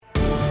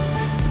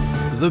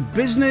The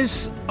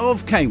Business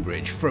of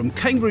Cambridge from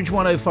Cambridge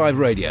 105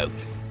 Radio.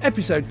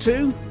 Episode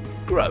 2,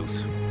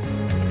 Growth.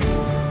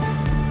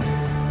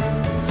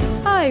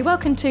 Hi,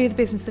 welcome to The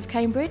Business of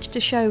Cambridge, the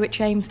show which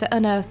aims to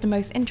unearth the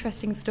most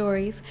interesting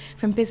stories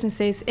from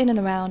businesses in and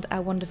around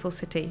our wonderful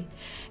city.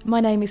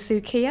 My name is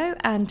Keogh,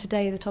 and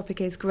today the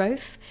topic is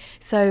growth.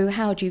 So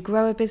how do you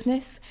grow a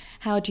business?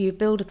 How do you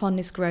build upon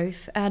this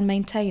growth and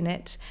maintain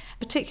it,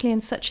 particularly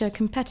in such a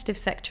competitive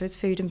sector as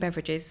food and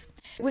beverages?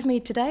 With me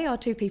today are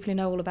two people who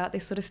know all about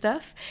this sort of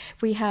stuff.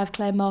 We have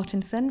Claire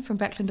Martinson from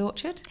Beckland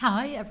Orchard.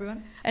 Hi,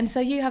 everyone. And so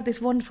you have this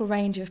wonderful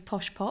range of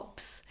posh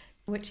pops.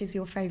 Which is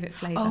your favourite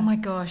flavour? Oh my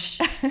gosh,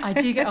 I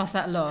do get asked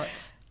that a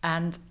lot.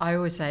 And I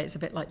always say it's a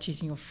bit like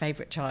choosing your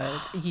favourite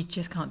child. You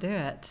just can't do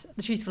it.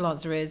 The truthful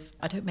answer is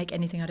I don't make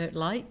anything I don't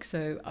like.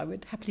 So I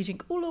would happily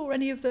drink all or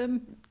any of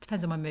them.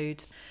 Depends on my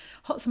mood.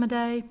 Hot summer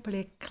day,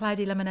 probably a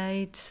cloudy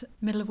lemonade.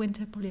 Middle of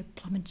winter, probably a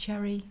plum and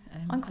cherry.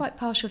 I'm quite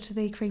partial to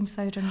the cream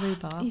soda and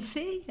rhubarb. You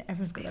see?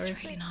 Everyone's got their own.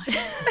 It's really nice.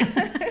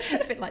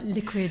 It's a bit like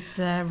liquid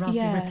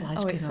raspberry ripple ice cream.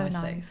 Oh, it's so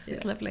nice.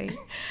 It's lovely.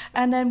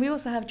 And then we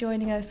also have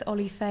joining us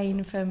Ollie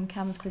Thane from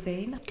Cam's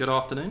Cuisine. Good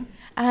afternoon.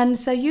 And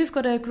so you've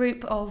got a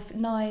group of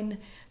 9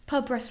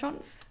 pub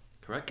restaurants.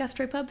 Correct.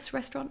 Gastropubs,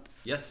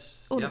 restaurants.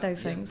 Yes. All of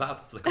those things.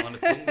 That's the kind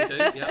of thing we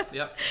do.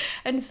 Yep.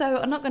 And so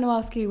I'm not going to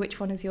ask you which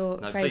one is your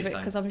favourite,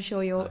 because I'm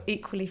sure you're No.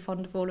 equally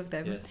fond of all of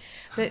them. Yes.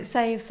 But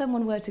say if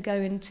someone were to go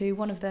into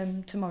one of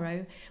them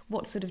tomorrow,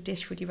 what sort of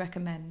dish would you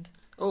recommend?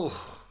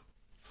 Oh,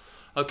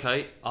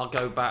 okay. I'll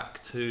go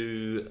back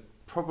to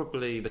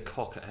probably the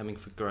Cock at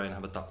Hemmingford Grey and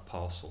have a duck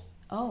parcel.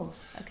 Oh,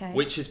 okay.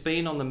 Which has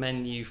been on the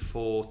menu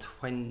for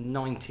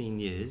 19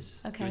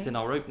 years. Okay. It was in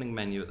our opening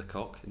menu at the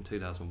Cock in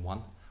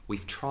 2001.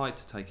 We've tried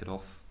to take it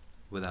off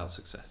without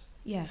success.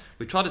 Yes.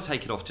 We tried to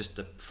take it off just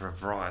for a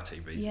variety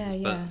of reasons.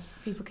 Yeah.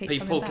 People keep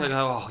People coming back. can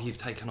go, oh, you've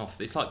taken off.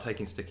 It's like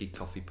taking sticky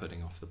toffee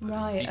pudding off the pudding.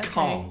 Right, You okay.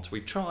 can't.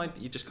 We've tried,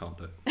 but you just can't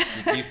do it.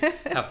 You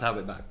have to have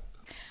it back.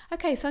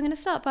 Okay, so I'm going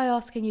to start by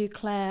asking you,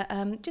 Claire,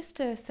 just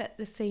to set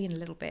the scene a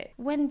little bit.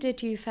 When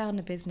did you found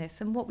the business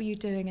and what were you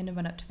doing in the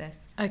run-up to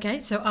this? Okay,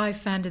 so I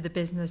founded the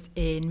business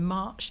in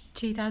March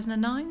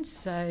 2009,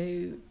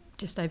 so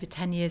just over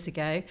 10 years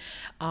ago.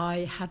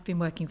 I had been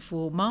working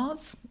for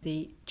Mars,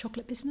 the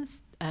chocolate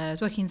business. I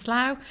was working in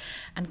Slough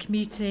and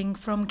commuting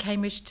from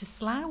Cambridge to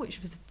Slough, which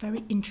was a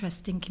very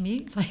interesting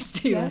commute. So I used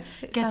to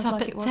get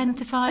up at 10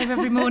 to 5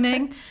 every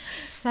morning,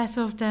 set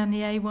off down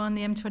the A1,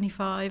 the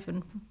M25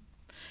 and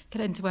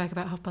get into work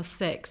about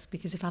 6:30,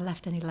 because if I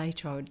left any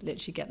later, I would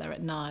literally get there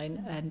at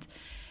 9. And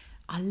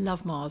I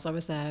love Mars. I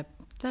was there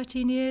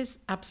 13 years,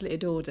 absolutely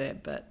adored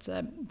it. But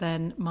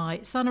then my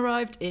son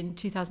arrived in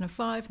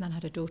 2005 and then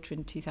had a daughter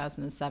in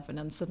 2007.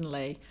 And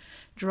suddenly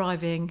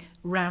driving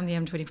round the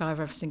M25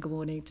 every single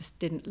morning just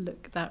didn't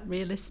look that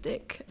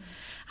realistic.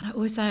 And I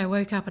always say I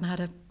woke up and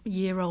had a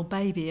year-old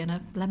baby in a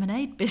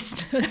lemonade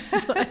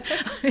business. So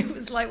it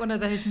was like one of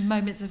those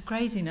moments of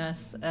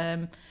craziness.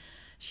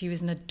 She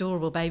was an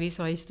adorable baby,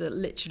 so I used to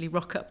literally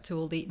rock up to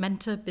all the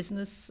mentor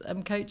business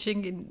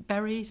coaching in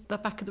Bury,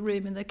 back of the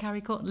room in the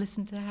carry court, and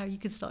listen to how you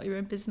could start your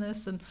own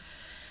business. And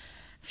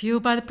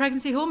fueled by the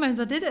pregnancy hormones,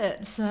 I did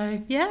it.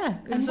 So, yeah,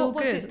 it was all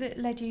good. And what was it that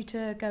led you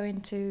to go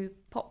into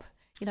pop?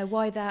 You know,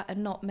 why that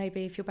and not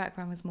maybe if your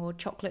background was more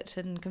chocolate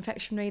and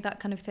confectionery, that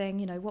kind of thing?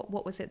 You know,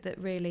 what was it that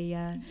really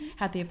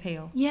had the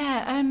appeal?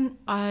 Yeah,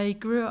 I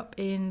grew up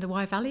in the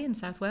Wye Valley in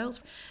South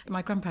Wales.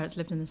 My grandparents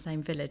lived in the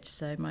same village,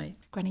 so my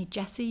granny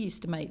Jessie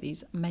used to make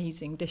these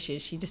amazing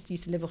dishes. She just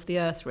used to live off the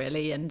earth,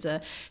 really, and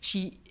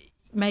she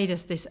made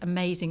us this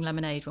amazing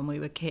lemonade when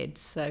we were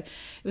kids. So it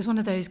was one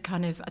of those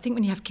kind of, I think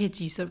when you have kids,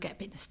 you sort of get a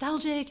bit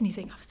nostalgic and you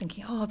think, I was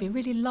thinking, oh, it'd be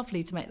really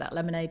lovely to make that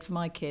lemonade for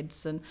my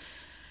kids. And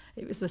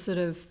it was the sort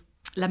of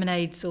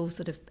lemonade's all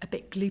sort of a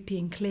bit gloopy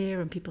and clear,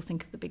 and people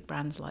think of the big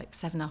brands like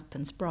 7-Up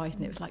and Sprite,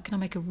 and it was like, can I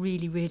make a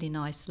really, really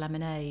nice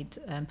lemonade?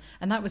 And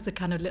that was the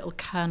kind of little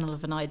kernel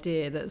of an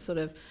idea that sort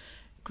of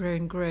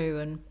grew,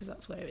 and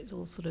that's where it's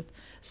all sort of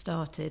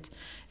started.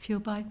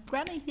 Fueled by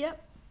Granny,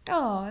 yep.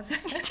 Oh,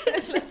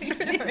 that's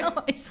really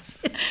nice.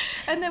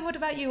 And then what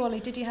about you, Ollie?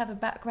 Did you have a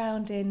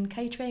background in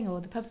catering or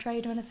the pub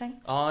trade or anything?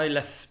 I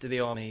left the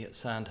army at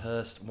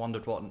Sandhurst,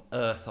 wondered what on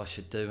earth I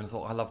should do, and I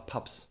thought, I love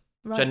pubs.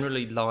 Right.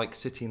 Generally like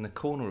sitting in the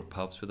corner of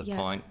pubs with a Yeah.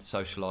 pint,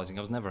 socialising.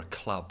 I was never a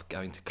club,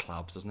 going to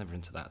clubs. I was never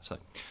into that. So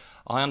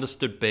I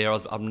understood beer.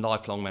 I'm a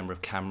lifelong member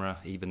of CAMRA,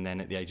 even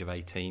then at the age of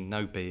 18.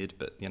 No beard,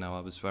 but, you know,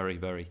 I was very,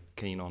 very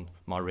keen on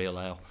my real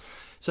ale.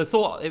 So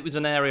thought it was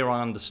an area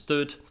I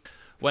understood.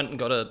 Went and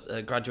got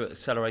a graduate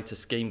accelerator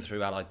scheme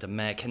through Allied to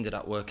Mech, ended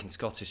up working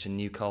Scottish in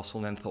Newcastle,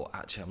 and then thought,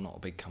 actually, I'm not a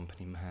big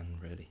company man,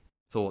 really.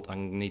 Thought I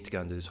need to go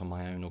and do this on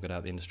my own or get out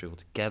of the industry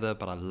altogether,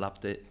 but I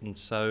loved it, and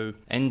so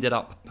ended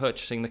up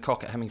purchasing the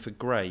Cock at Hemmingford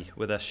Grey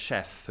with a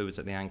chef who was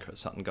at the Anchor at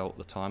Sutton Gold at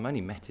the time. I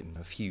only met him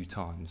a few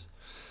times.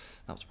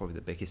 That was probably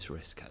the biggest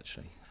risk,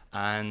 actually.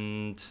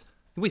 And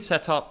we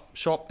set up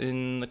shop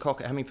in the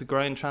Cock at Hemmingford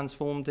Grey and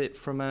transformed it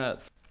from a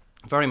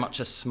very much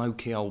a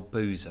smoky old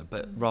boozer,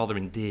 but rather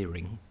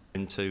endearing,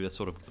 into a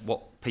sort of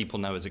what people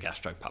know as a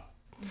gastropub.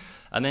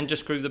 And then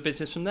just grew the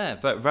business from there.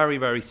 But very,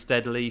 very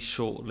steadily,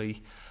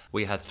 shortly.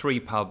 We had 3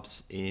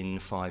 pubs in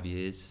 5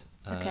 years.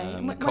 Okay.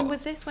 When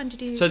was this? When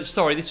did you... So,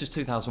 sorry, this was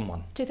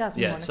 2001.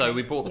 2001, Yeah, so okay.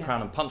 we bought the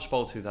Crown and Punch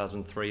Bowl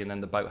 2003 and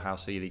then the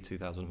Boathouse Ely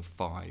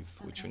 2005,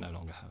 which we no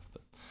longer have.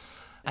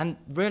 And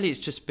really it's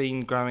just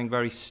been growing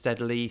very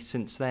steadily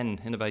since then,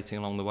 innovating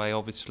along the way,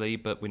 obviously,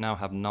 but we now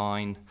have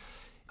 9.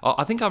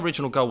 I think our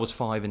original goal was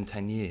 5 in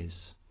 10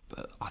 years,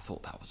 but I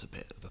thought that was a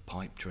bit of a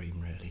pipe dream,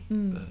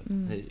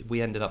 really.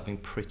 We ended up being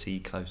pretty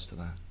close to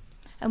that.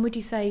 And would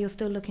you say you're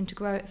still looking to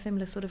grow at a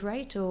similar sort of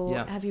rate, or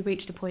have you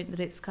reached a point that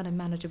it's kind of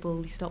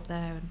manageable, you stop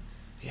there?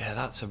 Yeah,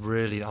 that's I'd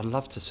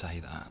love to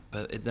say that,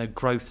 but the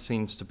growth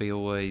seems to be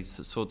always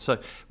the sort. So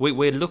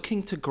we're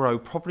looking to grow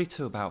probably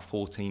to about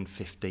 14,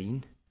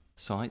 15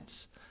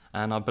 sites,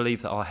 and I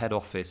believe that our head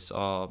office,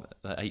 our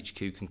HQ,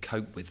 can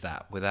cope with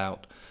that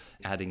without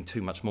adding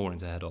too much more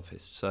into head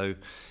office. So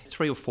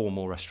 3 or 4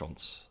 more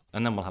restaurants,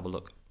 and then we'll have a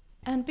look.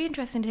 And it'd be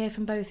interesting to hear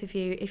from both of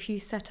you if you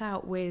set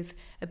out with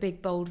a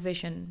big, bold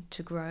vision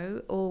to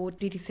grow, or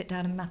did you sit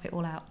down and map it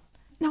all out?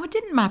 No, I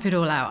didn't map it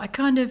all out.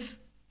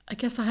 I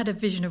guess I had a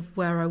vision of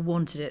where I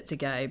wanted it to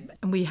go,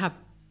 and we have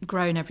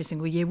grown every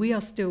single year. We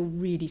are still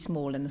really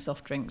small in the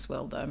soft drinks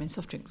world, though. I mean,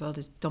 soft drinks world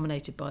is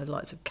dominated by the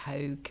likes of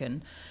Coke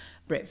and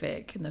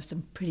Britvic, and there's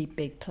some pretty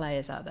big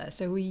players out there.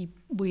 So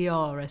we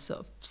are a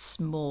sort of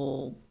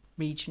small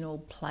regional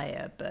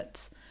player,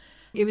 but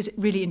it was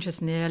really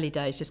interesting in the early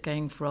days, just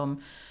going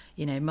from,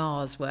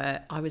 Mars,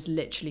 where I was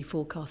literally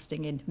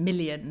forecasting in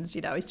millions.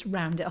 I used to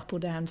round it up or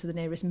down to the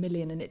nearest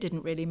million, and it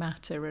didn't really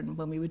matter. And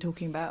when we were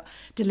talking about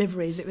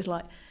deliveries, it was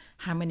like,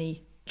 how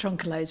many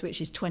truncalos,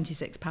 which is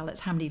 26 pallets,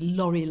 how many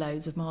lorry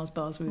loads of Mars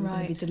bars we were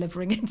going to be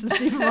delivering into the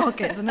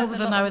supermarkets. And all of a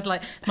sudden I was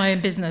like, my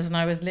own business, and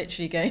I was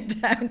literally going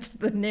down to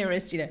the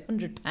nearest,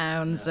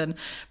 £100. And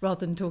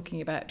rather than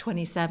talking about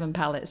 27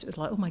 pallets, it was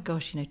like, oh my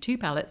gosh, 2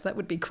 pallets, that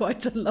would be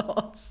quite a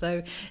lot.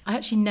 So I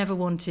actually never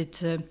wanted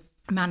to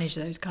manage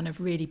those kind of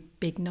really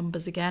big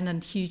numbers again,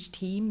 and huge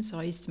teams. So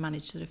I used to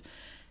manage sort of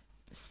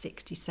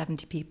 60,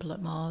 70 people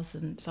at Mars,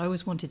 and so I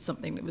always wanted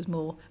something that was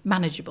more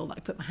manageable, that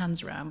I put my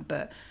hands around,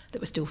 but that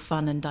was still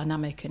fun and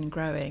dynamic and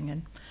growing,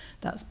 and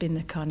that's been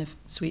the kind of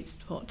sweet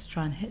spot to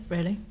try and hit,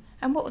 really.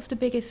 And what was the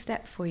biggest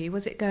step for you?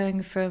 Was it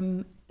going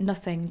from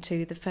nothing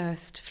to the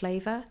first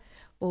flavour,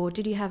 or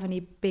did you have any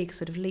big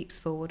sort of leaps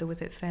forward, or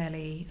was it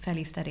fairly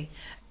steady?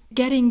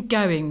 Getting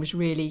going was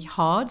really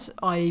hard.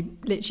 I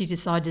literally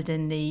decided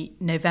in the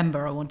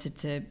November I wanted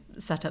to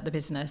set up the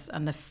business,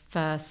 and the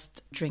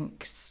first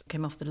drinks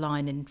came off the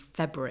line in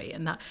February.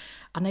 And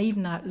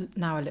even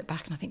now I look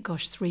back and I think,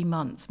 gosh, 3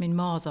 months. I mean,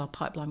 Mars, our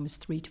pipeline was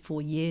 3 to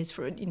 4 years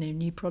for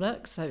new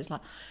products, so it's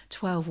like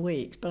 12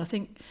 weeks. But I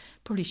think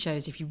probably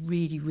shows if you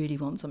really, really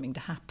want something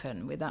to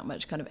happen with that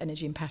much kind of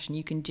energy and passion,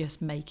 you can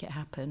just make it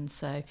happen.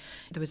 So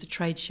there was a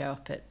trade show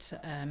up at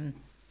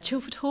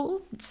Chilford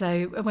Hall,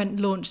 so I went and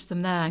launched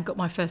them there and got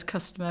my first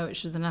customer,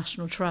 which was the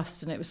National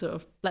Trust, and it was sort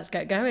of, let's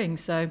get going.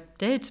 So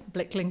did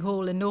Blickling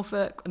Hall in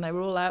Norfolk, and they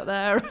were all out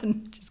there,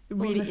 and just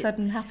really all of a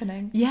sudden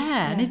happening.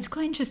 Yeah, and it's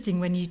quite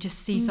interesting when you just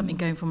see something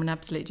going from an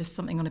absolute, just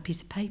something on a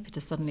piece of paper, to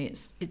suddenly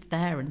it's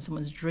there and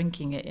someone's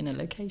drinking it in a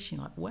location.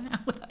 Like, wow,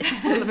 that's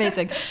still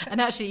amazing.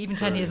 And actually, even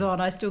 10 years on,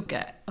 I still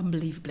get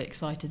unbelievably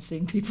excited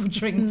seeing people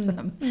drink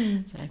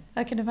them. So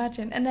I can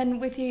imagine. And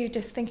then with you,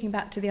 just thinking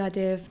back to the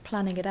idea of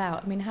planning it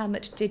out, I mean, how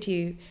much did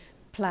you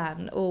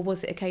plan, or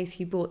was it a case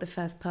you bought the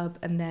first pub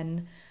and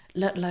then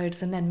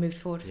loads and then moved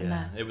forward from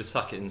there? It was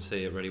suck it and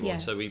see, it really was. Yeah.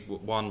 So we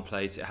one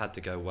place, it had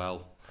to go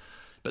well.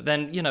 But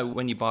then,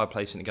 when you buy a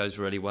place and it goes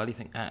really well, you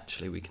think,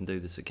 actually, we can do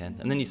this again.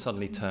 And then you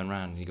suddenly turn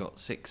around and you've got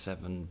 6,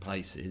 7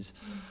 places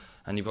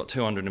and you've got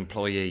 200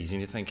 employees,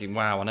 and you're thinking,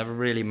 wow, I never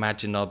really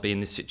imagined I'd be in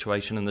this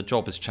situation, and the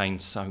job has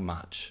changed so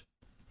much,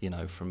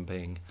 from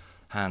being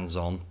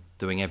hands-on,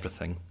 doing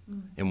everything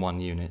in one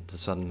unit, to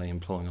suddenly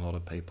employing a lot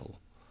of people.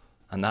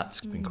 And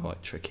that's been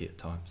quite tricky at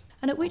times.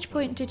 And at which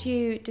point did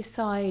you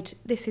decide,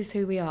 this is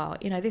who we are,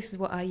 this is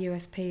what our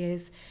USP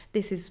is,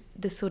 this is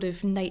the sort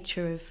of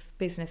nature of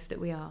business that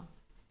we are?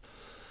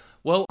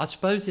 Well, I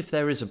suppose if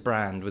there is a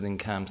brand within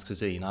Cam's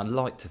Cuisine, I'd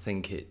like to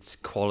think it's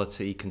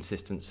quality,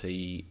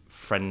 consistency,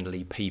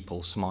 friendly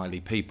people,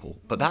 smiley people.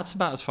 But that's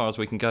about as far as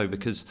we can go,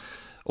 because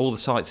all the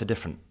sites are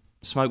different.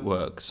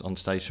 Smokeworks on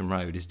Station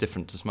Road is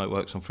different to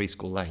Smokeworks on Free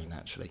School Lane,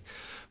 actually.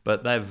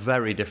 But they're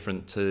very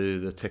different to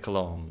the Tickle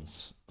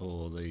Arms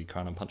or the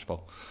Crown and Punch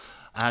Bowl,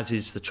 as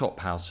is the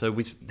Chop House. So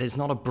there's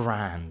not a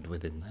brand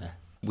within there.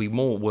 We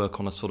more work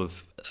on a sort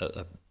of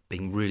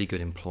being really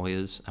good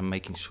employers and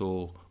making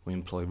sure we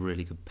employ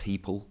really good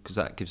people, because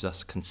that gives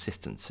us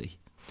consistency.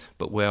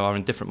 But we are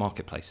in different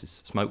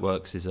marketplaces.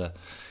 Smokeworks is a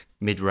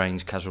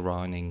mid-range casual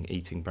dining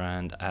eating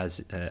brand,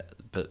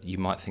 but you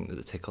might think that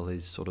the Tickle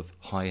is sort of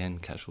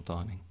high-end casual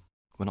dining.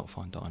 We're not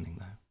fine dining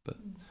though, but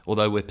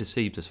although we're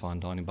perceived as fine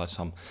dining by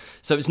some.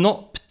 So it's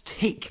not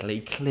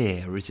particularly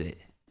clear, is it?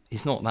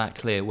 It's not that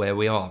clear where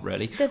we are,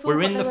 really.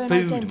 We're in the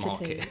food identity.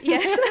 market.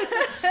 Yes.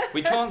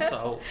 We try and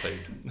sell food.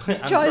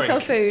 Try and sell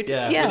food.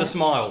 Yeah, with a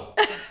smile.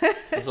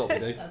 That's what we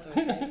do. That's what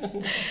we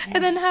do.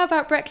 And then how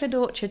about Breckland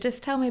Orchard?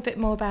 Just tell me a bit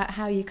more about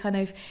how you kind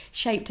of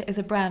shaped it as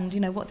a brand,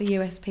 what the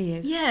USP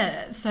is.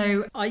 Yeah,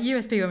 so our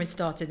USP when we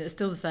started, it's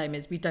still the same,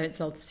 is we don't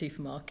sell to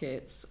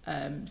supermarkets.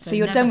 So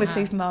you're done with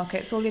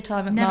supermarkets, all your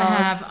time at Never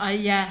Mars.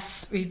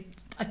 have.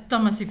 I've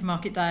done my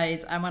supermarket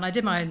days, and when I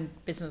did my own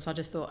business, I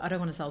just thought, I don't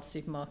want to sell to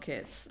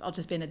supermarkets. I'll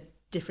just be in a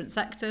different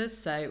sector.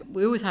 So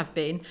we always have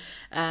been.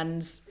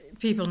 And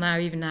people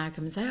even now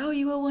come and say, oh,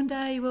 you will one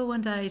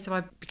day.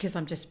 So because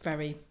I'm just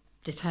very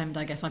determined,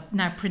 I guess, I've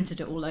now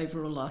printed it all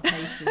over all our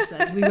cases.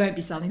 Says we won't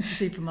be selling to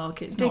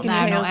supermarkets, not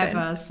now, not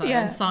ever. So,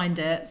 and signed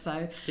it.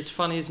 So it's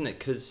funny, isn't it?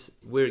 Because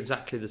we're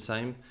exactly the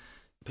same.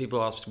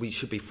 People ask, we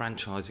should be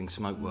franchising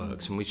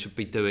Smokeworks and we should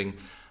be doing,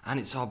 and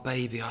it's our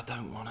baby, I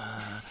don't want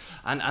to.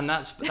 And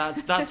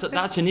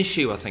that's an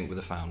issue, I think, with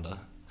the founder.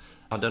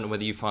 I don't know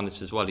whether you find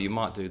this as well. You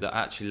might do that,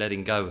 actually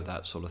letting go of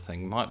that sort of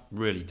thing might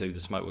really do the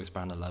Smokeworks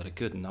brand a load of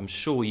good. And I'm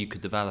sure you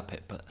could develop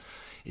it, but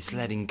it's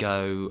letting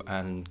go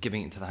and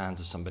giving it to the hands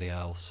of somebody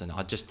else. And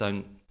I just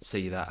don't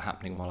see that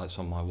happening while it's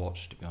on my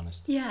watch, to be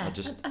honest. Yeah,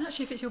 and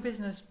actually if it's your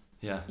business,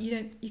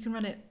 you can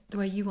run it the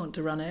way you want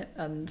to run it,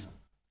 and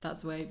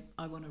that's the way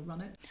I want to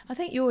run it. I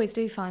think you always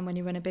do find when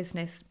you run a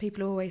business,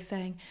 people are always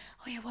saying,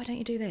 oh yeah, why don't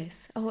you do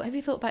this? Oh, have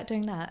you thought about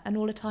doing that? And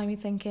all the time you're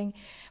thinking,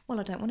 well,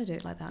 I don't want to do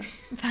it like that.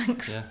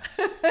 Thanks.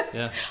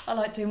 Yeah. I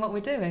like doing what we're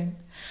doing.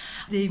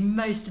 The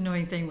most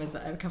annoying thing was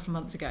that a couple of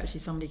months ago, actually,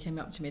 somebody came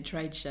up to me at a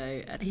trade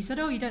show and he said,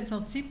 oh, you don't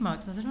sell to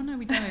supermarkets? I said, oh, no,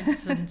 we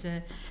don't.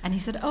 And he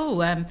said,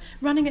 oh,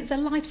 running it's a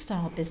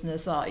lifestyle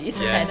business, are you?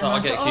 Yeah, so I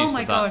get accused oh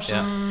my of gosh.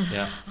 that.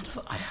 Yeah. I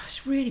thought, I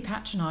was really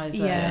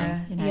patronising.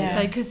 Yeah.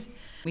 So because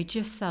we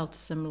just sell to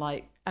some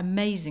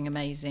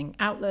amazing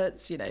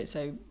outlets, so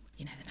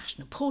the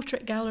National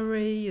Portrait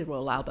Gallery, the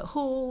Royal Albert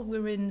Hall.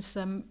 We're in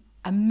some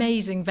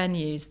amazing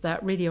venues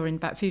that really are in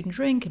about food and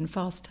drink and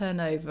fast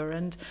turnover,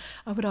 and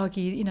I would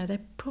argue they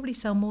probably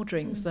sell more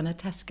drinks than a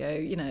Tesco,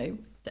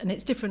 and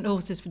it's different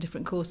horses for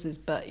different courses,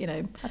 but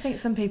I think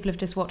some people have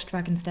just watched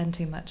Dragon's Den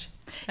too much,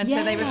 and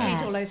so they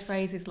repeat all those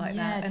phrases like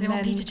that, and they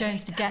want Peter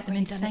Jones to get them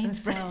into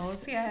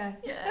Sainsbury's.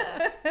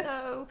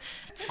 No.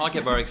 I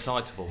get very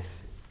excitable,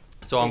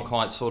 so I'm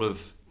quite sort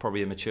of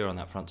probably immature on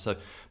that front. So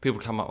people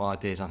come up with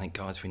ideas. I think,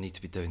 guys, we need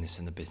to be doing this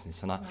in the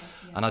business, and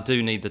I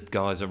do need the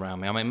guys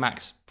around me. I mean,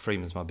 Max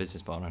Freeman's my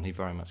business partner, and he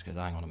very much goes,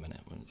 "Hang on a minute,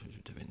 we're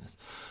doing this,"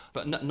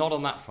 but not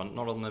on that front,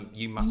 not on the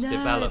you must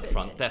develop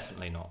front.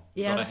 Definitely not.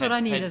 Yeah, that's what I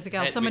need as a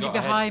girl. Somebody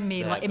behind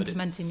me,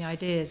 implementing the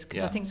ideas,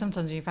 because I think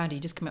sometimes when you're founder,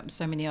 you just come up with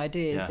so many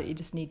ideas that you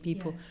just need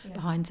people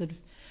behind, sort of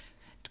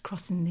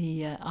crossing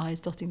the I's,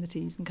 dotting the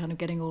T's, and kind of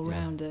getting all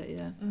around it.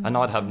 Mm-hmm. And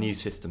I'd have new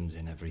systems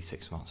in every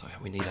 6 months.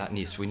 We need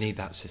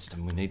that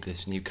system, we need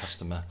this new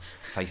customer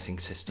facing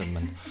system,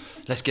 and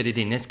let's get it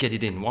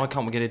in. Why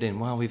can't we get it in?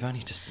 Well, we've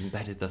only just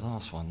embedded the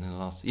last one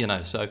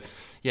so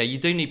you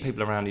do need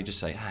people around who just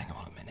say, hang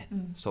on a minute,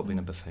 stop being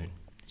a buffoon.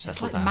 It's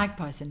like the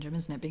magpie syndrome,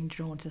 isn't it? Being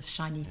drawn to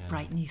shiny,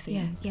 bright new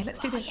things. Yeah, let's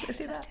do this. Let's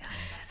do that.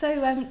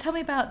 So tell me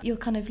about your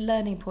kind of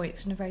learning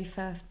points from the very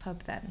first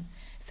pub then.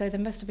 So there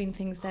must have been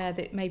things there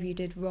that maybe you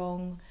did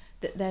wrong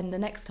that then the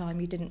next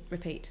time you didn't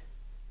repeat.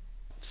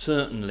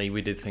 Certainly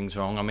we did things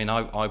wrong. I mean,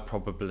 I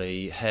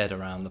probably haired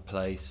around the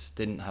place,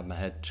 didn't have my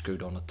head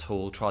screwed on at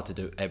all, tried to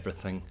do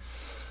everything,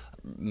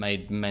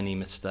 made many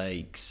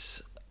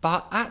mistakes.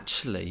 But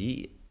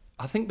actually,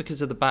 I think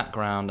because of the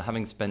background,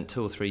 having spent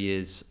 2 or 3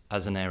 years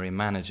as an area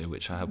manager,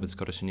 which I had with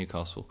Scottish and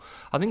Newcastle,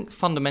 I think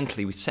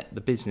fundamentally we set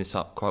the business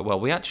up quite well.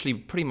 We actually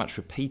pretty much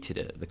repeated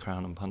it at the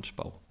Crown and Punch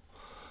Bowl.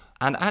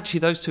 And actually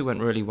those two went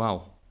really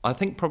well. I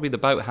think probably the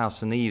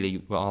Boathouse in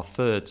Ely, our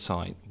third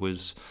site,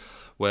 was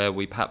where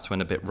we perhaps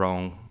went a bit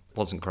wrong.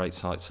 Wasn't great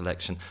site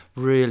selection.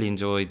 Really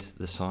enjoyed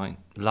the site.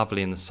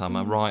 Lovely in the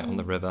summer, right on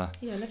the river.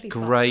 Yeah, lovely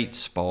Great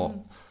spot.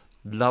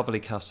 Lovely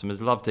customers.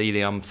 Loved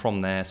Ely. I'm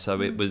from there, so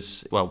it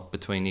was,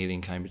 between Ely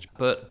and Cambridge.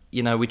 But,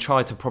 we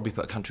tried to probably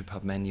put a country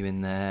pub menu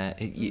in there.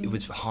 It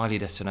was highly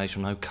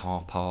destinational, no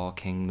car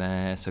parking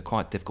there, so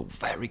quite difficult.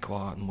 Very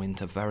quiet in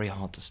winter, very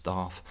hard to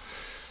staff.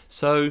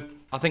 So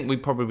I think we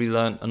probably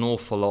learnt an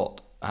awful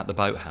lot at the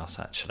Boathouse,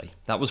 actually.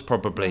 That was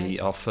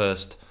probably our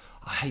first,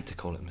 I hate to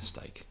call it a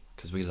mistake,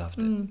 because we loved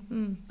it.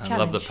 And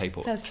loved the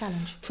people. First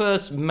challenge.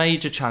 First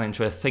major challenge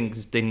where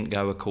things didn't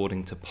go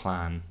according to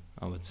plan,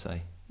 I would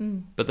say.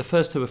 But the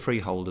first two were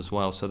freehold as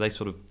well, so they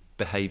sort of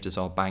behaved as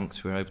our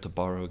banks. We were able to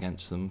borrow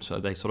against them, so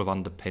they sort of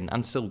underpin,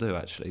 and still do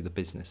actually, the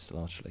business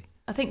largely.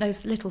 I think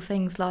those little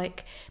things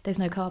like there's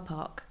no car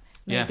park,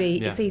 maybe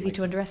it's easy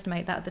to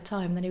underestimate that at the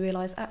time, and then you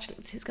realise actually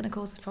it's going to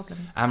cause us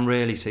problems. And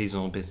really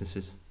seasonal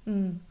businesses.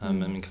 I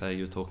mean, Claire,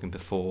 you were talking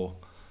before,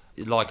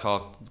 like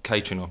our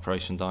catering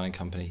operation, dining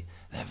company,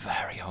 they're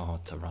very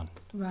hard to run.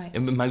 Right.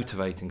 And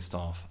motivating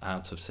staff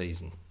out of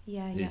season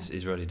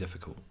is really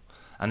difficult.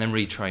 And then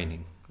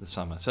retraining the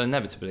summer. So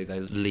inevitably they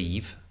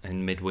leave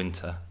in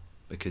midwinter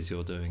because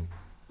you're doing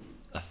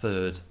a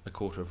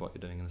quarter of what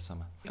you're doing in the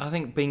summer. I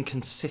think being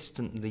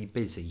consistently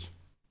busy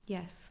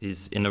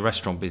is in a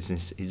restaurant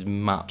business is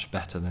much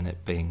better than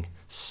it being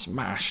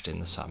smashed in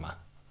the summer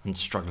and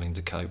struggling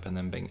to cope and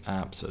then being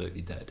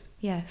absolutely dead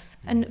Yes.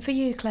 And for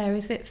you, Claire,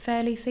 is it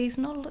fairly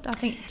seasonal? I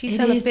think, do you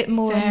sell a bit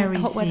more in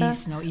hot weather? Very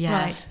seasonal,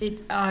 yes. Right.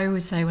 I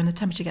always say when the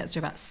temperature gets to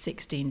about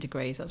 16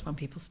 degrees, that's when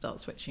people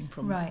start switching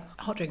from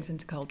hot drinks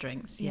into cold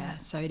drinks. Yeah.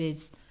 So it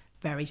is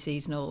very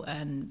seasonal,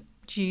 and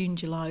June,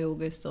 July,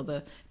 August are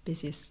the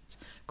busiest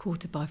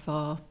quarter by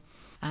far.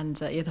 And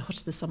the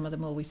hotter the summer, the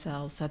more we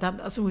sell. So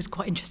that's always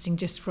quite interesting,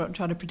 just for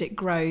trying to predict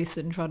growth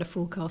and trying to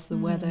forecast the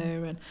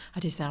weather. And I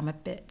do say I'm a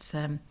bit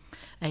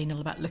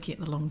anal about looking at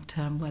the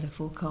long-term weather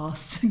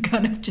forecasts. And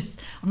kind of just,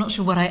 I'm not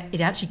sure what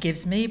it actually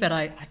gives me, but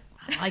I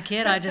like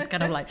it. I just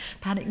kind of like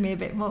panic me a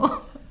bit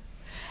more.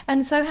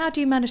 And so how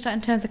do you manage that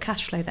in terms of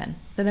cash flow then?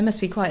 So there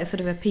must be quite a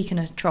sort of a peak and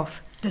a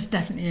trough. There's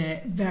definitely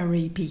a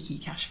very peaky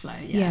cash flow.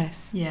 Yeah.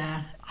 Yes.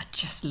 Yeah. I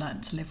just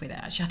learned to live with it,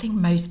 actually. I think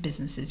most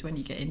businesses, when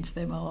you get into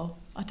them, are,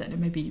 I don't know,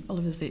 maybe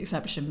Oliver's the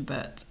exception,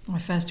 but my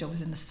first job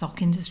was in the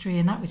sock industry,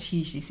 and that was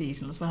hugely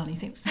seasonal as well. And you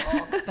think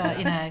socks,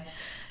 but,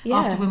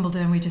 after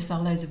Wimbledon, we just sell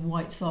loads of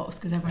white socks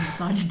because everyone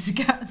decided to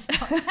go and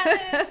start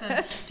tennis.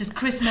 And just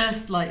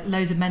Christmas, like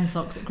loads of men's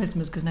socks at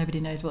Christmas because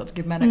nobody knows what to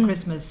give men at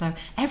Christmas. So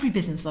every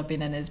business I've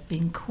been in has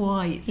been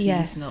quite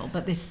seasonal.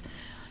 But this...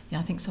 Yeah,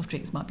 I think soft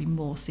drinks might be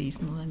more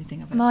seasonal than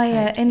anything I've ever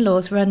My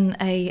in-laws run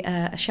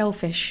a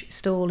shellfish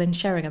stall in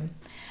Sheringham,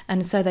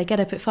 and so they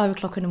get up at 5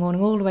 o'clock in the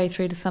morning all the way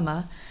through the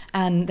summer,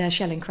 and they're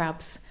shelling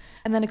crabs.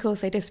 And then, of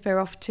course, they disappear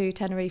off to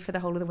Tenerife for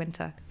the whole of the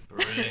winter.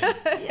 Brilliant.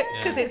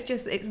 Because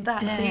it's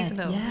that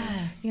seasonal,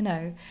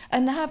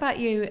 And how about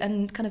you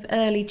and kind of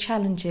early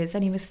challenges?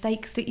 Any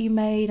mistakes that you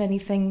made?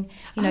 Anything,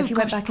 if you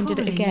went back and did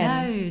it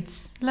again?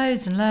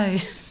 Loads and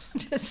loads.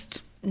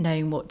 Just...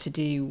 knowing what to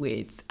do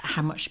with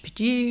how much to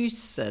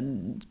produce,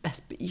 and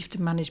you have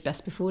to manage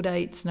best before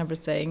dates and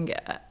everything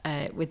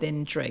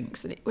within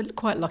drinks. And we're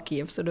quite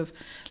lucky. I've sort of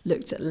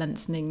looked at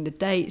lengthening the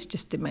dates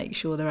just to make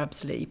sure they're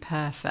absolutely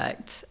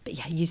perfect. But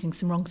yeah, using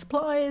some wrong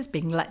suppliers,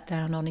 being let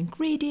down on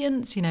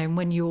ingredients, and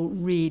when you're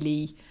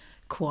really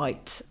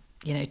quite,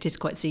 it is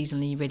quite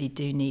seasonal, you really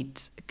do need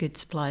good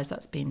suppliers.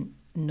 That's been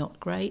not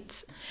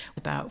great.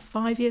 About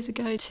 5 years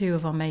ago, 2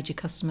 of our major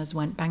customers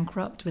went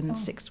bankrupt within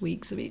 6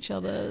 weeks of each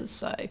other.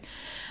 And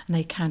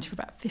they accounted for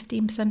about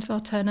 15% of our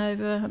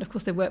turnover. And of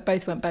course, they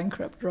both went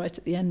bankrupt right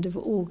at the end of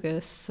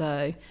August.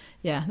 So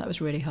yeah, that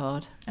was really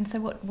hard. And so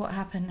what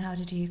happened? How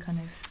did you kind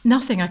of...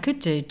 Nothing I could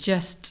do,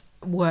 just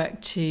work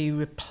to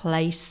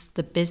replace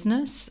the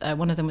business.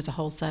 One of them was a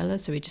wholesaler,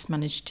 so we just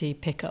managed to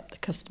pick up the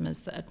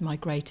customers that had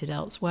migrated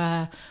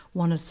elsewhere.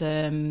 One of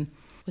them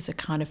was a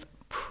kind of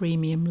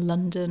premium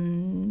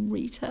London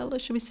retailer,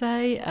 should we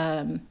say,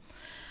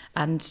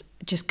 and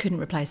just couldn't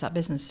replace that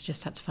business.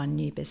 Just had to find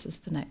new business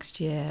the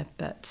next year.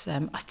 But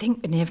I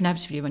think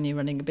inevitably when you're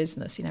running a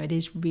business, it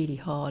is really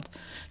hard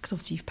because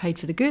obviously you've paid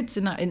for the goods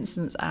in that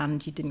instance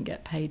and you didn't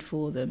get paid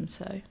for them.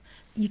 So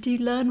you do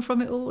learn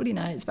from it all.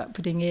 It's about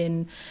putting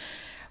in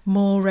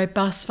more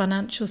robust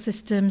financial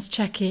systems,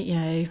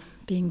 checking,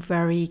 being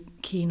very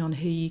keen on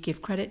who you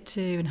give credit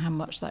to and how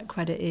much that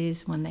credit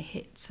is when they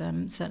hit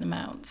certain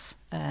amounts.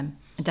 And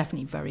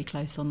definitely very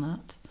close on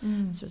that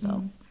as a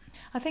result.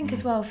 I think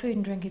as well, food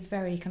and drink is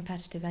very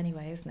competitive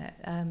anyway, isn't it?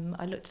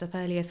 I looked it up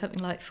earlier,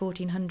 something like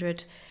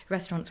 1,400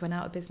 restaurants went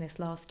out of business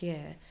last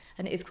year,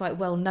 and it is quite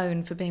well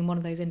known for being one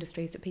of those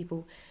industries that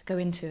people go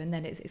into and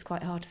then it's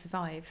quite hard to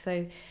survive.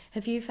 So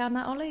have you found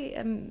that, Ollie?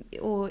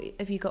 Or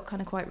have you got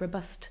kind of quite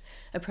robust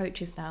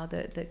approaches now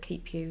that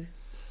keep you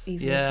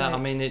easily afloat? I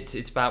mean,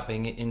 it's about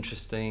being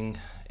interesting,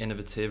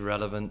 innovative,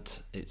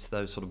 relevant. It's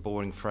those sort of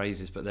boring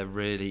phrases, but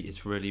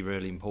it's really,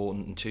 really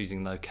important, and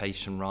choosing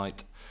location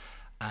right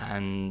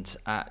and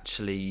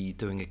actually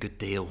doing a good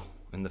deal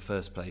in the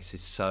first place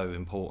is so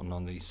important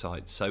on these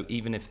sites. So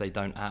even if they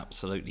don't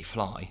absolutely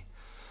fly,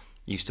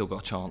 you've still got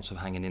a chance of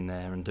hanging in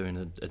there and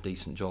doing a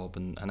decent job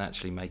and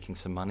actually making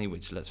some money,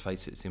 which, let's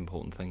face it, is the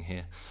important thing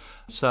here.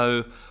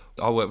 So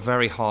I work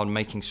very hard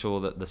making sure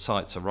that the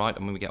sites are right. I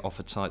mean, we get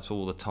offered sites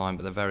all the time,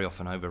 but they're very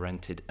often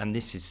over-rented. And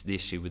this is the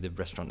issue with the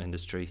restaurant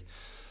industry.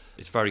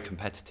 It's very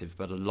competitive,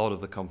 but a lot of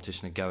the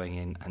competition are going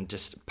in and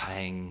just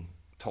paying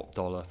top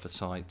dollar for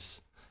sites,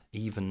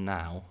 even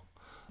now.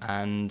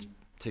 And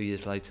 2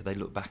 years later, they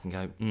look back and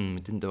go, we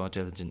didn't do our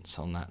diligence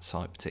on that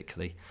site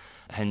particularly.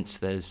 Hence,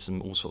 there's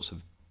all sorts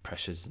of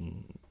pressures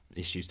and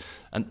issues.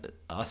 And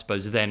I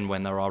suppose then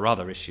when there are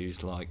other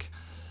issues like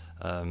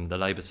the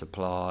labour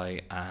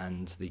supply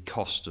and the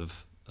cost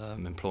of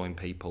employing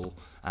people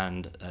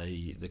and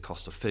the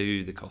cost of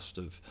food, the cost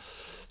of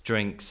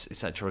drinks,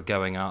 etc., are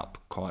going up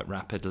quite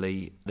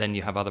rapidly, then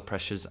you have other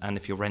pressures. And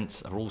if your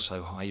rents are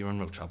also high, you're in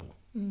real trouble.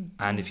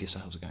 And if your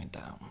sales are going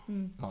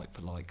down, like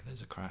for like,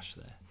 there's a crash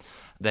there.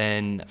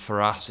 Then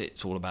for us,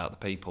 it's all about the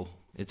people.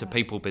 It's a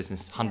people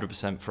business,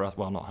 100% for us.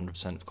 Well, not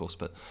 100%, of course,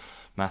 but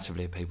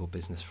massively a people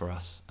business for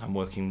us, and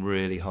working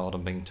really hard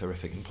on being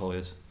terrific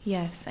employers.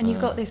 Yes, and you've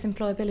got this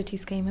employability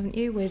scheme, haven't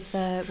you, with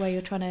where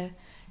you're trying to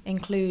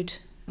include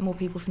more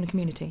people from the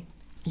community?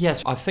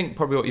 Yes, I think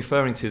probably what you're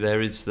referring to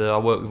there is I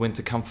work with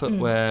Winter Comfort,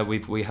 where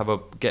we have a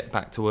Get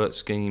Back to Work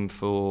scheme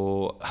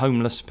for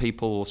homeless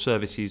people or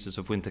service users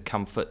of Winter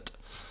Comfort.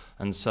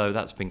 And so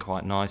that's been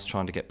quite nice,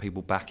 trying to get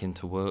people back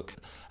into work.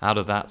 Out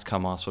of that's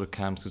come our sort of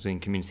Cams Cuisine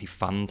Community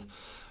Fund,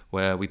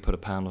 where we put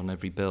 £1 on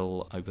every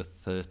bill over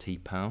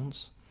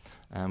 £30.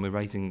 And we're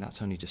raising,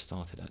 that's only just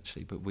started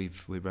actually, but we're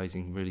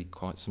raising really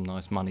quite some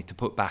nice money to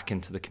put back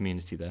into the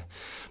community there.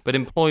 But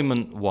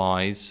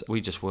employment-wise,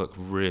 we just work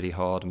really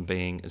hard and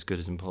being as good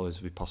as employers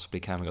as we possibly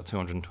can. We've got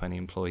 220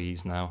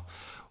 employees now.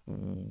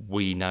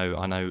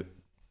 I know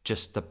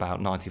just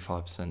about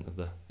 95%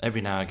 of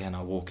every now and again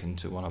I walk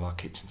into one of our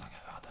kitchens, I go,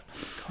 I don't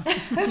know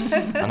this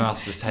guy. And I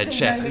ask this head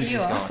chef, who's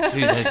this guy? Who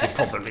is it?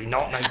 Probably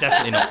not, no,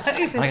 definitely not.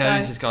 Who's and I go,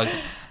 who's this guy?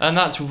 And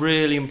that's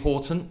really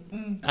important.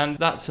 And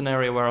that's an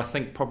area where I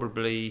think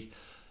probably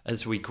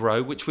as we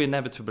grow, which we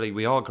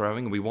are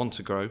growing and we want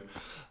to grow,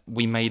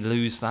 we may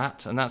lose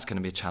that, and that's going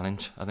to be a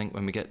challenge. I think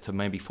when we get to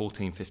maybe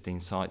 14, 15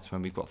 sites,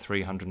 when we've got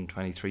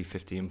 320,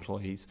 350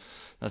 employees,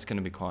 that's going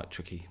to be quite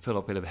tricky. Feel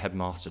like a bit of a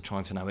headmaster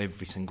trying to know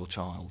every single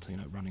child,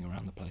 running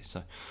around the place.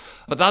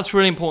 But that's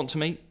really important to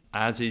me,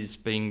 as is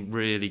being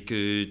really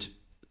good,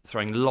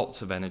 throwing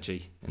lots of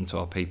energy into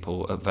our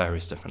people at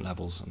various different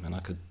levels. I mean,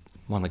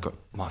 one of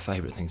my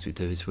favourite things we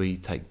do is we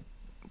take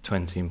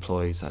 20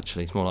 employees,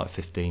 actually it's more like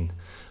 15,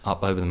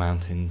 up over the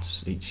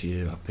mountains each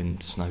year, up in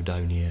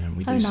Snowdonia, and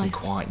we do some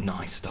quite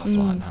nice stuff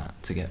like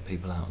that to get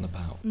people out and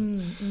about.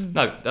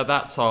 No,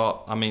 that's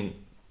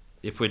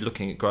if we're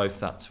looking at growth,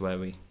 that's what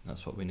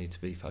we need to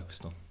be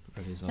focused on.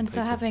 Really, and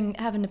so having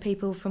the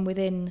people from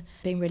within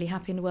being really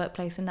happy in the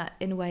workplace, and that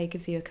in a way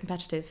gives you a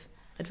competitive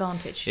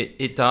advantage.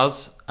 It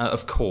does,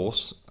 of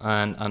course,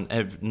 and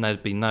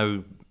there'd be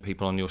no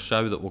people on your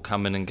show that will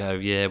come in and go,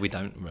 yeah, we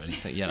don't really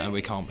think,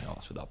 we can't be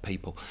asked with our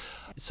people.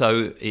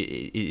 So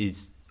it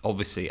is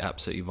obviously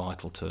absolutely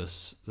vital to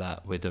us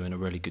that we're doing a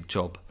really good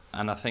job.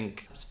 And I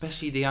think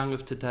especially the young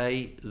of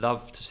today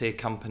love to see a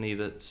company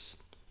that's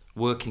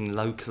working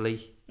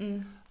locally,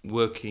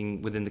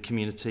 working within the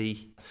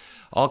community.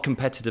 Our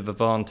competitive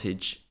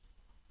advantage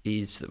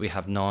is that we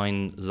have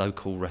 9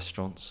 local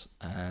restaurants,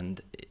 and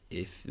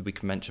if we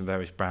can mention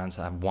various brands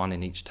that have 1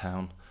 in each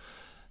town.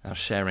 Now,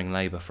 sharing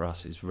labour for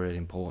us is really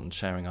important,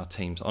 sharing our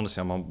teams.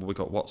 Honestly, we've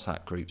got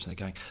WhatsApp groups, and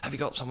they're going, have you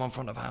got someone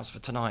front of house for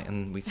tonight?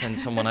 And we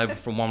send someone over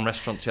from one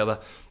restaurant to the other.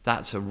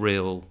 That's a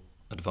real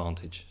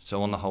advantage.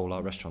 So on the whole,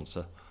 our restaurants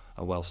are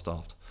well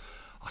staffed.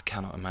 I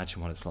cannot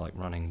imagine what it's like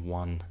running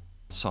one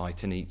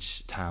site in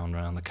each town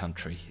around the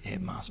country.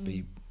 It must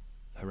be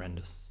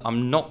horrendous.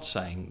 I'm not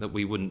saying that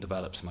we wouldn't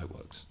develop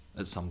smokeworks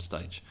at some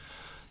stage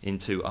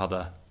into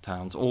other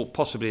towns, or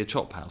possibly a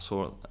chop house,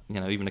 or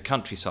even a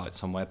countryside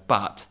somewhere,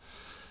 but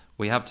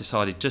we have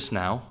decided just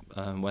now,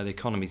 where the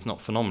economy's not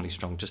phenomenally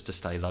strong, just to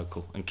stay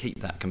local and keep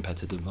that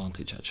competitive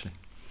advantage, actually.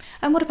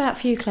 And what about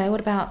for you, Claire?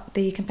 What about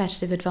the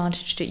competitive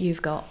advantage that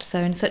you've got? So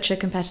in such a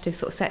competitive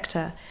sort of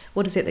sector,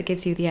 what is it that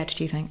gives you the edge,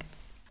 do you think?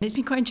 It's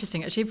been quite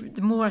interesting, actually.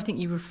 The more I think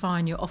you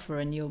refine your offer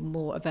and you're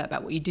more about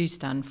what you do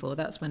stand for,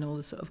 that's when all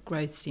the sort of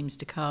growth seems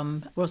to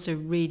come. We're also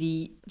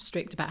really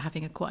strict about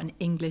having quite an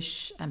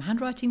English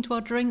handwriting to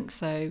our drink,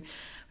 so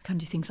we can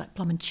do things like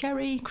plum and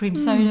cherry, cream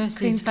soda,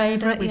 Sue's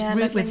favourite,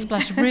 with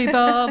splash of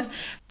rhubarb.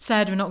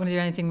 Said we're not going to do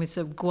anything with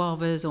sort of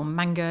guavas or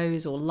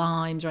mangoes or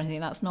limes or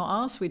anything. That's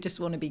not us. We just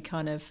want to be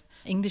kind of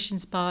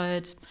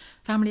English-inspired.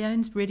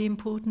 Family-owned, really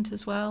important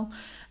as well.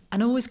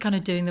 And always kind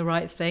of doing the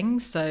right thing.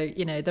 So,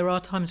 there are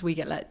times we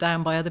get let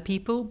down by other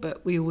people,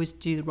 but we always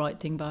do the right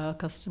thing by our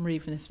customer,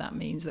 even if that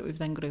means that we've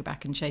then got to go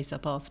back and chase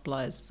up our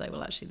suppliers and say,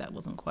 well, actually, that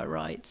wasn't quite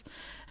right.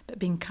 But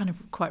being kind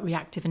of quite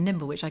reactive and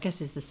nimble, which I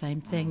guess is the same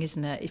thing,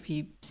 isn't it? If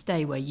you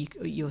stay where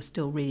you're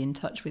still really in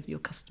touch with your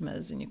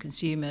customers and your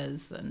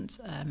consumers. And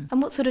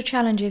what sort of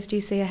challenges do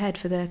you see ahead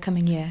for the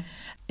coming year?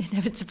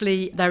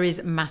 Inevitably, there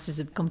is masses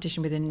of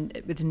competition within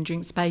the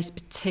drink space,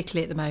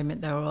 particularly at the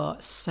moment. There are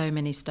so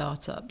many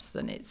startups,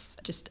 and it's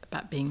just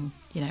about being,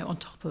 on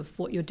top of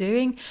what you're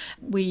doing.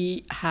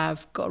 We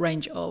have got a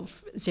range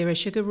of zero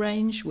sugar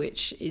range,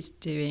 which is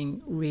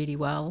doing really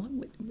well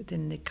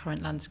within the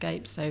current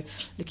landscape. So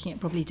looking at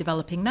probably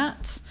developing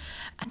that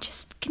and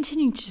just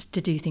continuing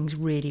to do things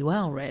really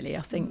well, really.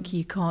 I think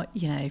you can't,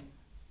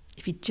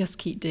 if you just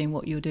keep doing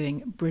what you're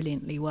doing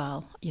brilliantly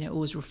well,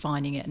 always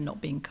refining it and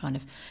not being kind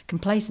of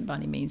complacent by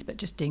any means, but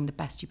just doing the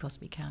best you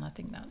possibly can. I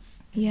think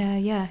that's...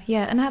 Yeah.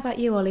 And how about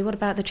you, Ollie? What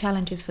about the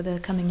challenges for the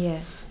coming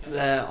year?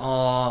 There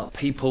are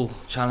people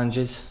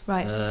challenges.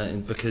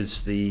 Right.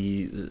 Because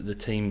the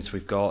teams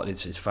we've got,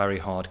 it's very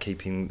hard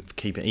keeping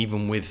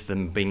even with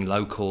them being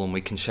local and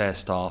we can share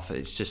staff.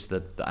 It's just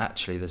that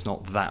actually there's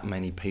not that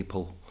many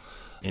people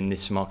in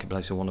this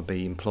marketplace who want to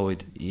be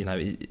employed.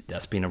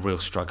 That's been a real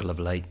struggle of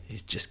late,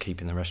 is just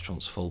keeping the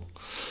restaurants full.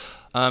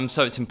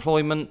 So it's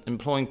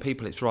employing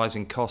people, it's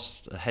rising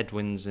costs.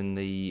 Headwinds in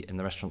the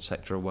restaurant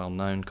sector are well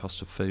known,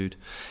 cost of food.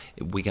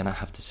 We're going to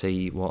have to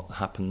see what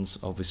happens,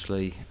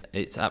 obviously.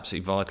 It's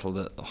absolutely vital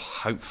that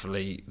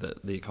hopefully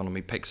that the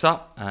economy picks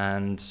up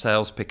and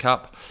sales pick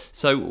up.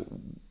 So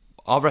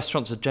our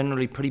restaurants are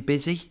generally pretty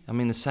busy. I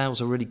mean, the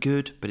sales are really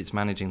good, but it's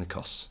managing the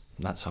costs.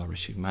 That's our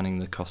issue. Managing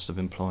the cost of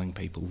employing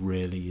people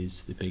really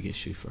is the big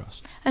issue for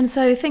us. And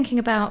so thinking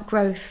about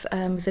growth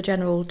as a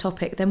general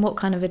topic, then what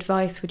kind of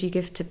advice would you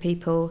give to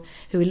people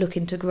who are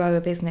looking to grow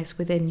a business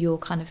within your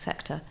kind of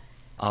sector?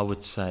 I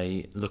would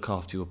say look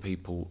after your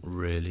people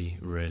really,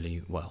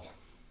 really well.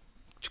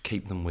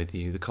 Keep them with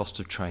you. The cost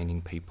of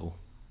training people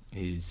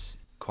is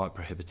quite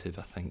prohibitive,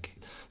 I think.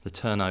 The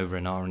turnover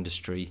in our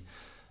industry,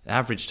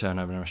 average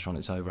turnover in a restaurant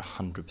is over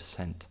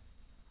 100%.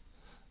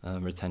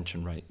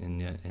 Retention rate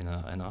in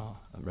our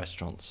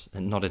restaurants,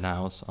 and not in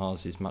ours.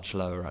 Ours is much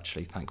lower,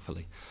 actually,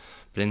 thankfully.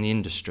 But in the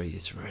industry,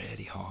 it's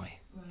really high.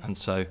 Right. And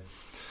so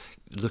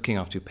looking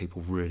after your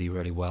people really,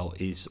 really well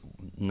is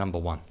number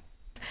one.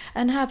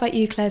 And how about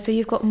you, Claire? So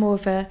you've got more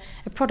of a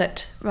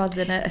product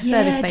rather than a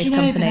service-based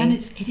company. And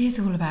it is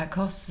all about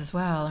costs as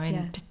well. I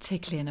mean,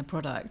 particularly in a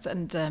product.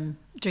 And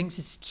drinks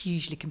is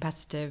hugely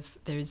competitive.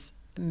 There's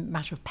a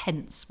matter of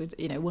pence. With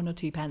 1 or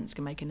 2 pence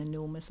can make an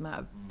enormous amount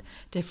of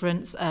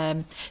difference.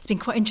 It's been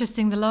quite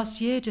interesting the last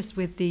year, just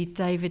with the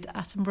David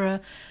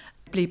Attenborough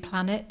Blue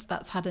Planet.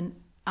 That's had an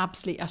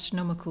absolutely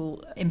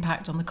astronomical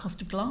impact on the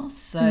cost of glass.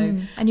 So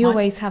and you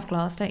always have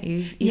glass, don't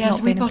you?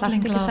 Not we been in bottle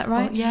plastic, in glass. Is that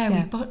right?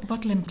 We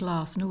bottle in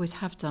glass and always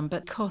have done.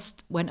 But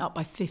cost went up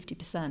by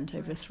 50%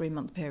 over a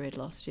 3-month period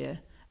last year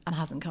and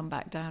hasn't come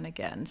back down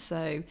again.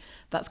 So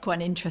that's quite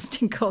an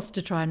interesting cost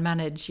to try and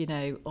manage,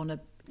 on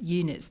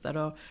units that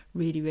are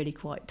really, really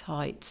quite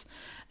tight.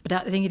 But I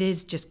think it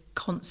is just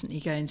constantly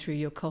going through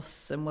your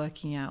costs and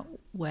working out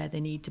where they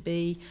need to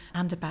be,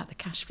 and about the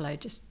cash flow,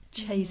 just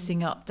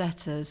chasing up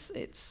debtors.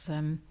 It's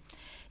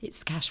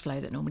the cash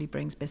flow that normally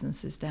brings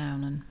businesses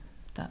down, and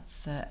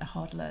that's a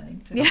hard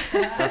learning to.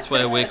 That's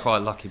where we're quite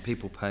lucky.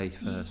 People pay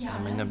first. Yeah,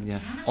 I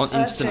mean, That's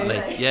instantly.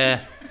 true,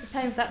 Yeah.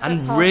 Pay with that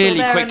And parcel really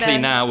there quickly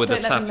and now with the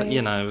don't let tap, them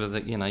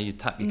leave. you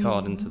tap your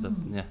card into the.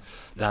 Yeah,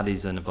 that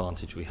is an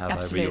advantage we have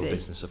over your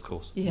business, of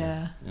course.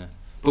 Yeah.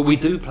 But we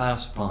do pay our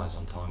suppliers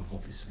on time,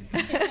 obviously.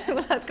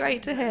 Well, that's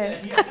great to hear.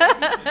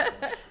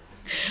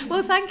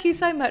 Well, thank you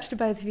so much to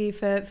both of you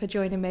for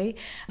joining me.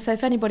 So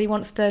if anybody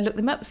wants to look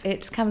them up,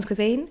 it's Cam's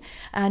Cuisine,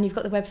 and you've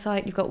got the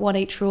website, you've got one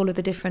each for all of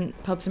the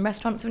different pubs and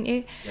restaurants, haven't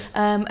you? Yes.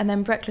 And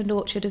then Breckland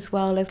Orchard as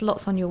well. There's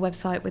lots on your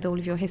website with all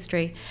of your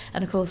history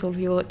and, of course, all of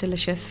your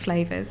delicious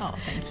flavours. Oh,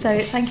 thank you. So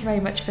thank you very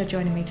much for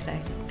joining me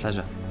today.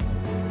 Pleasure.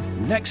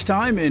 Next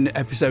time in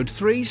episode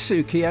 3,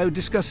 Sue Keogh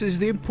discusses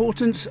the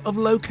importance of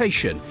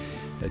location.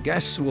 Her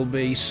guests will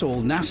be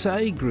Saul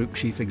Nassay, Group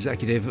Chief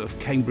Executive of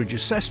Cambridge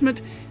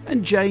Assessment,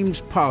 and James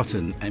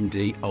Parton,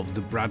 MD of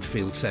the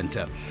Bradfield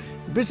Centre.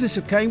 The Business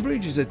of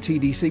Cambridge is a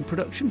TDC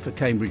production for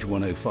Cambridge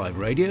 105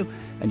 Radio,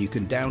 and you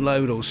can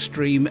download or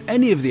stream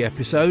any of the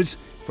episodes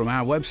from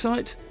our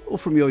website or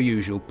from your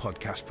usual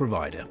podcast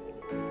provider.